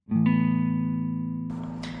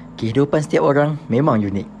Kehidupan setiap orang memang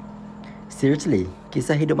unik. Seriously,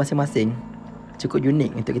 kisah hidup masing-masing cukup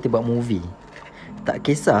unik untuk kita buat movie. Tak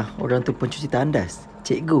kisah orang tu pencuci tandas,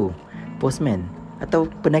 cikgu, postman atau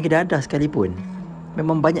penagih dadah sekalipun.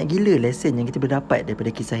 Memang banyak gila lesen yang kita boleh dapat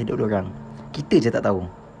daripada kisah hidup orang. Kita je tak tahu.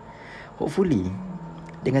 Hopefully,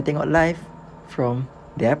 dengan tengok live from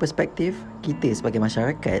their perspective, kita sebagai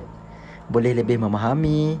masyarakat boleh lebih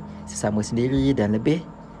memahami sesama sendiri dan lebih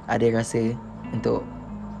ada rasa untuk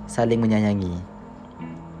saling menyayangi.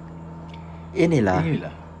 Inilah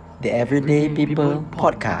The Everyday People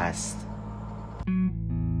Podcast.